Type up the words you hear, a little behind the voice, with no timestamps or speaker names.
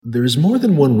There is more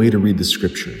than one way to read the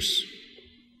scriptures.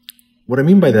 What I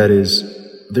mean by that is,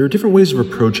 there are different ways of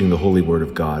approaching the Holy Word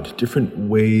of God, different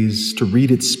ways to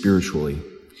read it spiritually.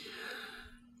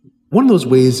 One of those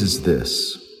ways is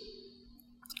this: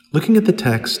 looking at the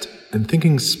text and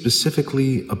thinking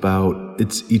specifically about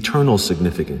its eternal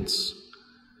significance.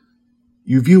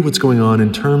 You view what's going on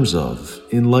in terms of,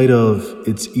 in light of,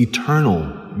 its eternal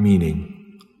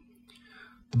meaning.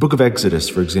 The book of Exodus,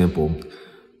 for example,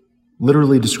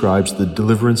 literally describes the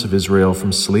deliverance of Israel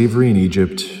from slavery in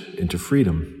Egypt into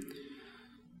freedom.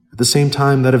 At the same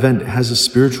time, that event has a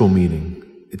spiritual meaning.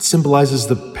 It symbolizes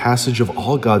the passage of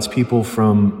all God's people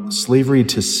from slavery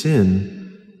to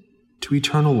sin to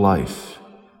eternal life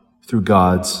through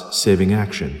God's saving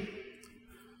action.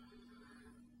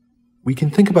 We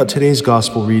can think about today's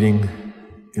gospel reading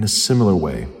in a similar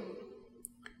way.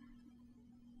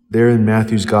 There in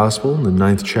Matthew's gospel, in the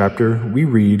 9th chapter, we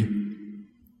read,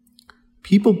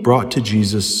 "People brought to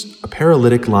Jesus a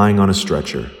paralytic lying on a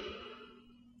stretcher.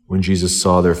 When Jesus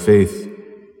saw their faith,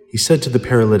 he said to the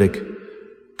paralytic,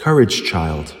 'Courage,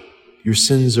 child, your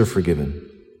sins are forgiven.'"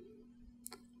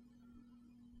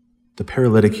 The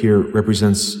paralytic here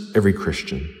represents every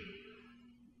Christian.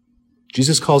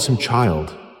 Jesus calls him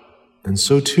child, and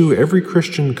so too every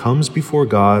Christian comes before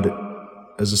God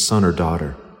as a son or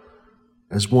daughter,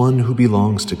 as one who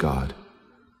belongs to God,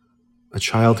 a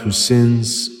child whose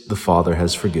sins the Father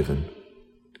has forgiven.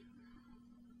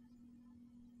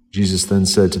 Jesus then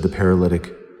said to the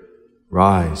paralytic,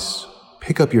 "Rise,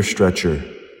 pick up your stretcher,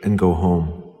 and go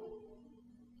home."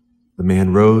 The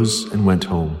man rose and went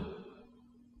home.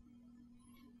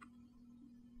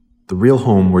 The real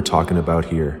home we're talking about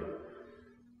here,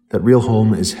 that real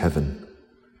home is heaven.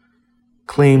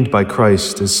 Claimed by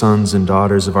Christ as sons and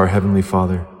daughters of our Heavenly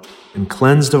Father, and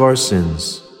cleansed of our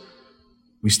sins,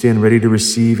 we stand ready to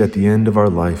receive at the end of our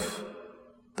life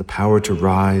the power to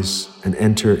rise and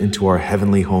enter into our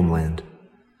heavenly homeland.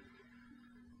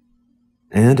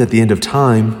 And at the end of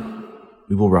time,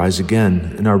 we will rise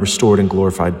again in our restored and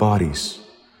glorified bodies.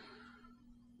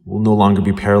 We'll no longer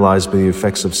be paralyzed by the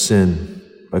effects of sin,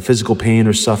 by physical pain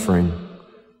or suffering,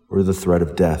 or the threat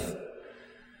of death.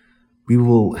 We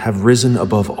will have risen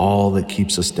above all that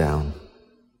keeps us down.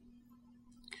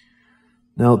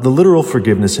 Now, the literal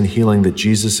forgiveness and healing that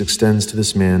Jesus extends to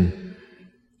this man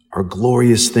are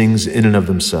glorious things in and of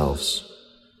themselves.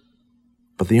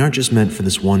 But they aren't just meant for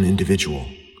this one individual.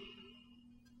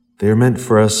 They are meant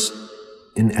for us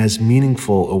in as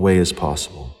meaningful a way as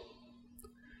possible.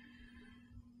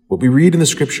 What we read in the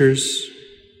scriptures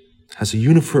has a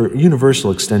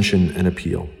universal extension and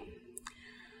appeal.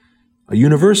 A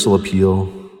universal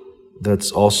appeal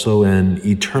that's also an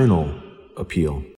eternal appeal.